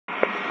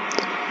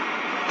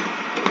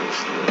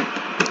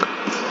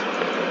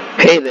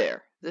Hey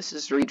there, this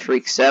is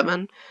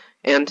ReadFreak7,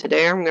 and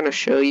today I'm going to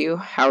show you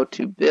how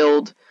to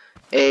build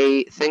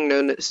a thing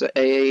known as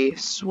a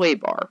sway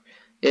bar.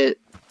 It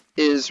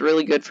is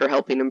really good for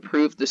helping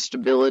improve the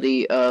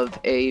stability of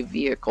a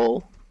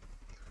vehicle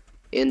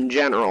in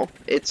general.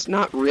 It's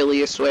not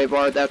really a sway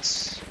bar,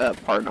 that's a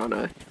part on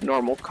a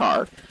normal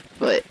car,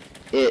 but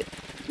it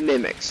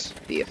mimics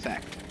the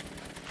effect.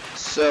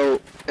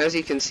 So, as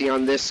you can see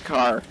on this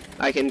car,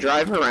 I can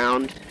drive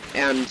around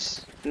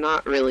and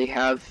not really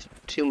have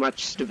too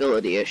much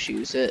stability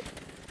issues. It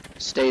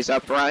stays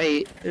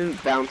upright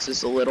and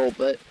bounces a little,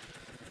 but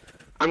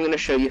I'm going to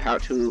show you how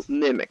to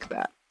mimic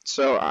that.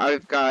 So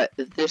I've got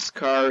this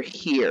car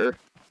here.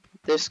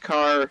 This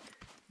car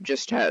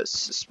just has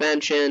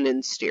suspension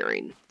and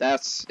steering.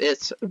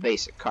 It's a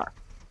basic car.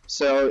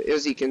 So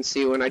as you can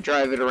see, when I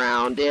drive it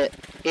around,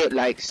 it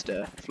likes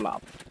to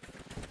flop.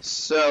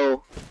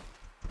 So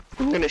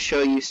I'm going to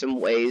show you some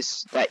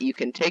ways that you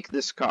can take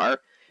this car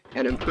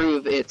and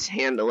improve its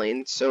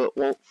handling so it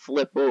won't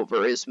flip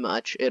over as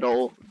much.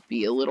 It'll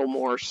be a little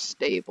more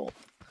stable.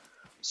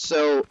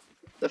 So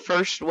the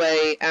first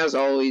way, as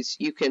always,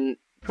 you can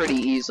pretty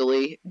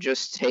easily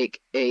just take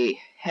a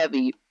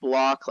heavy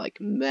block like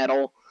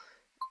metal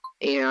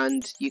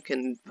and you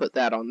can put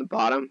that on the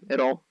bottom.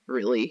 It'll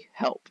really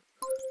help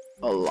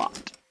a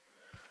lot.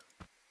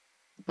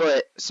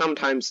 But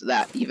sometimes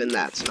even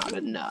that's not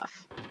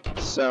enough.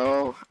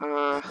 So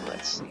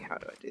let's see, how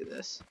do I do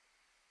this?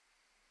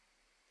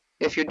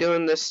 If you're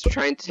doing this,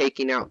 try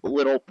taking out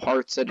little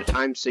parts at a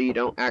time so you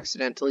don't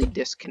accidentally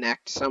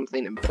disconnect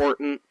something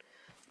important.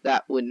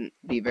 That wouldn't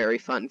be very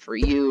fun for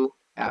you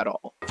at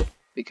all,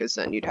 because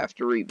then you'd have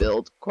to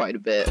rebuild quite a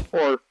bit,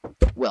 or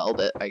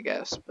weld it, I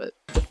guess, but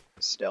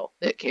still,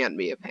 it can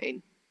be a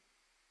pain.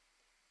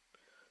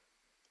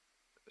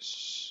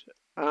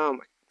 Oh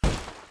my,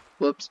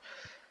 whoops.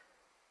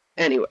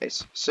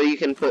 Anyways, so you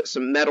can put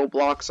some metal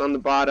blocks on the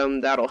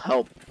bottom. That'll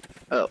help,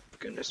 oh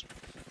goodness.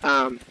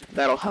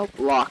 That'll help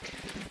lock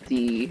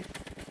the,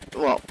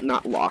 well,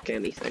 not lock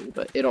anything,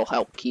 but it'll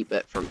help keep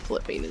it from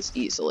flipping as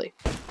easily.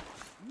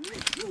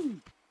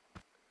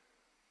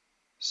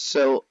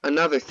 So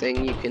another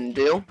thing you can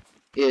do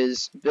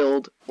is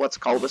build what's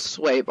called a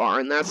sway bar,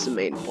 and that's the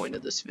main point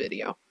of this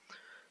video.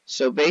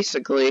 So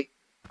basically,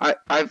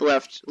 I've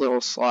left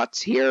little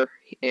slots here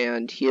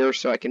and here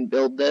so I can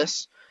build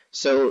this.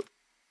 So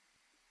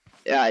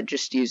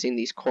just using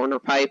these corner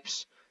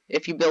pipes.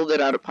 If you build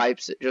it out of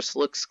pipes, it just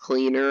looks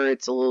cleaner.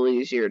 It's a little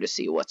easier to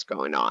see what's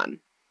going on.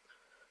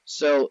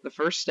 So the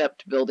first step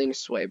to building a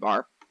sway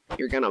bar,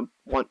 you're going to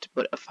want to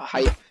put a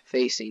pipe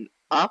facing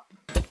up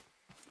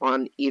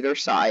on either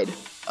side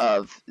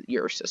of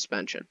your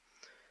suspension.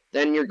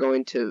 Then you're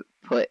going to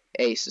put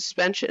a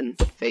suspension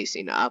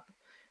facing up,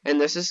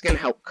 and this is going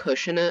to help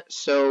cushion it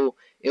so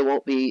it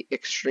won't be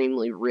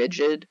extremely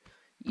rigid.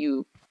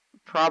 You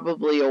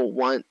probably will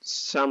want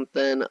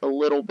something a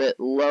little bit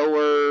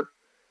lower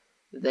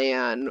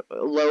than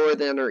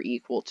or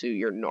equal to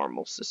your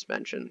normal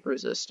suspension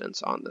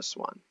resistance on this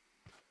one.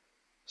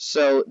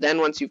 So then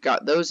once you've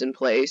got those in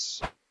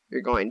place,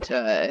 you're going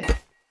to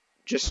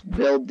just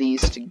build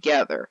these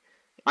together.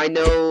 I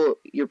know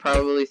you're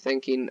probably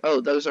thinking, oh,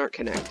 those aren't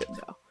connected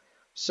though.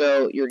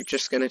 So you're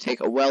just going to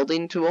take a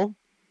welding tool.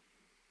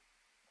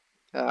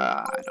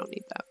 I don't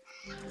need that.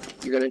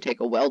 You're going to take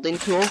a welding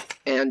tool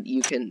and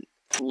you can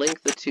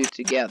link the two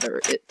together.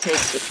 It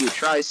takes a few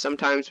tries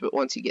sometimes, but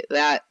once you get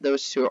that,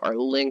 those two are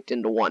linked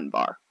into one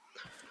bar.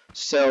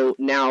 So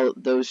now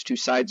those two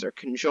sides are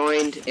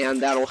conjoined,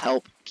 and that'll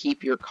help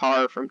keep your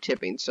car from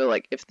tipping. So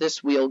like if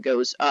this wheel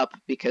goes up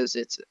because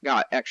it's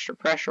got extra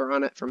pressure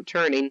on it from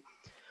turning,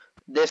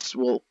 this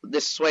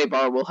sway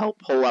bar will help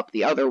pull up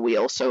the other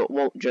wheel so it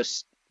won't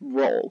just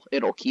roll.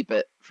 It'll keep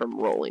it from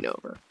rolling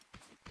over.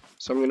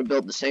 So I'm going to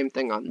build the same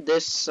thing on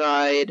this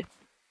side.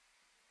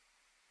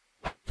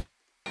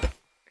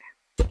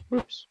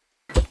 Whoops.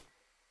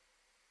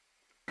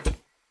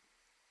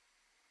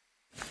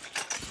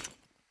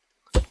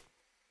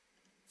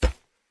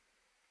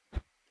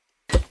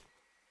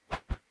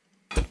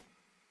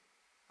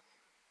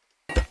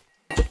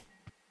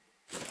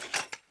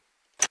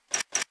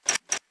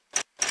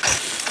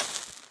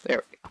 There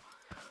we go.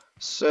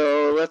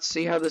 So let's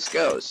see how this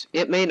goes.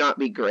 It may not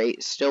be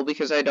great still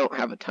because I don't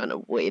have a ton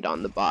of weight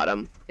on the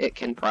bottom. It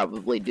can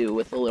probably do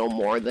with a little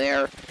more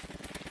there.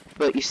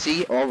 But you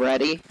see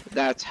already,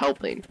 that's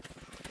helping.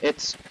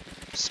 It's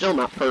still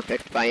not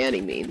perfect by any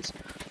means,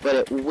 but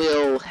it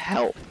will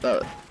help.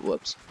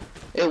 Whoops.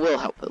 It will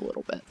help a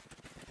little bit.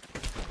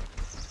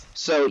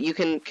 So you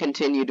can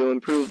continue to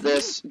improve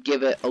this,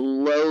 give it a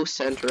low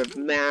center of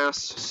mass,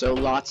 so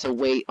lots of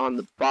weight on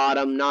the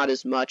bottom, not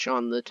as much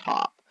on the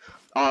top.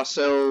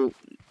 Also,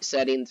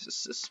 setting the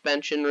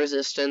suspension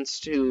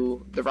resistance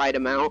to the right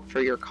amount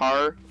for your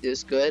car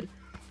is good.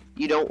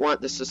 You don't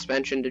want the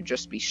suspension to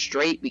just be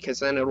straight because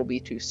then it'll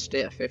be too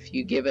stiff. If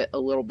you give it a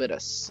little bit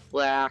of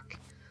slack,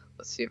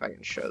 let's see if I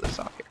can show this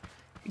off here.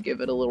 If you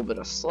give it a little bit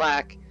of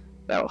slack,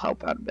 that'll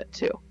help out a bit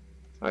too.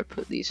 If I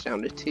put these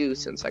down to 2,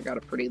 since I got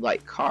a pretty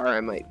light car,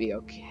 I might be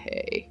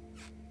okay.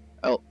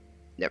 Oh,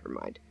 never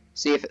mind.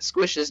 See, if it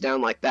squishes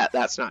down like that,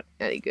 that's not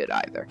any good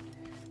either.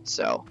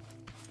 So,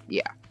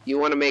 yeah, you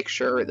want to make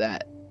sure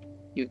that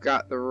you've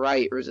got the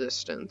right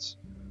resistance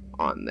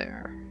on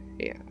there.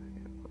 Yeah,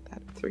 put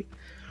that at 3.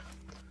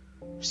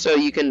 So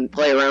you can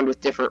play around with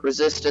different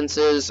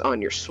resistances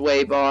on your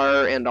sway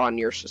bar and on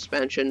your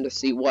suspension to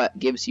see what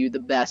gives you the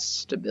best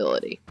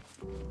stability.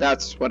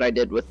 That's what I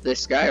did with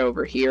this guy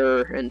over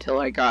here until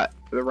I got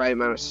the right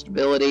amount of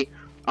stability.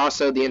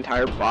 Also, the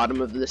entire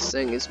bottom of this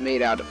thing is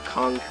made out of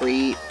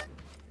concrete,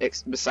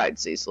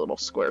 besides these little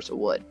squares of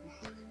wood.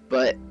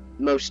 But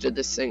most of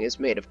this thing is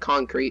made of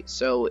concrete,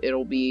 so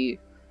it'll be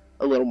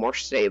a little more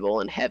stable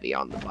and heavy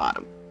on the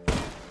bottom.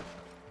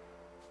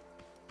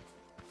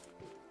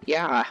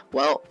 Yeah,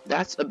 well,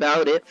 that's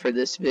about it for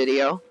this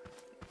video.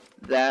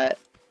 Yeah.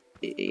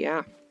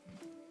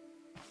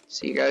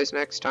 See you guys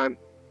next time.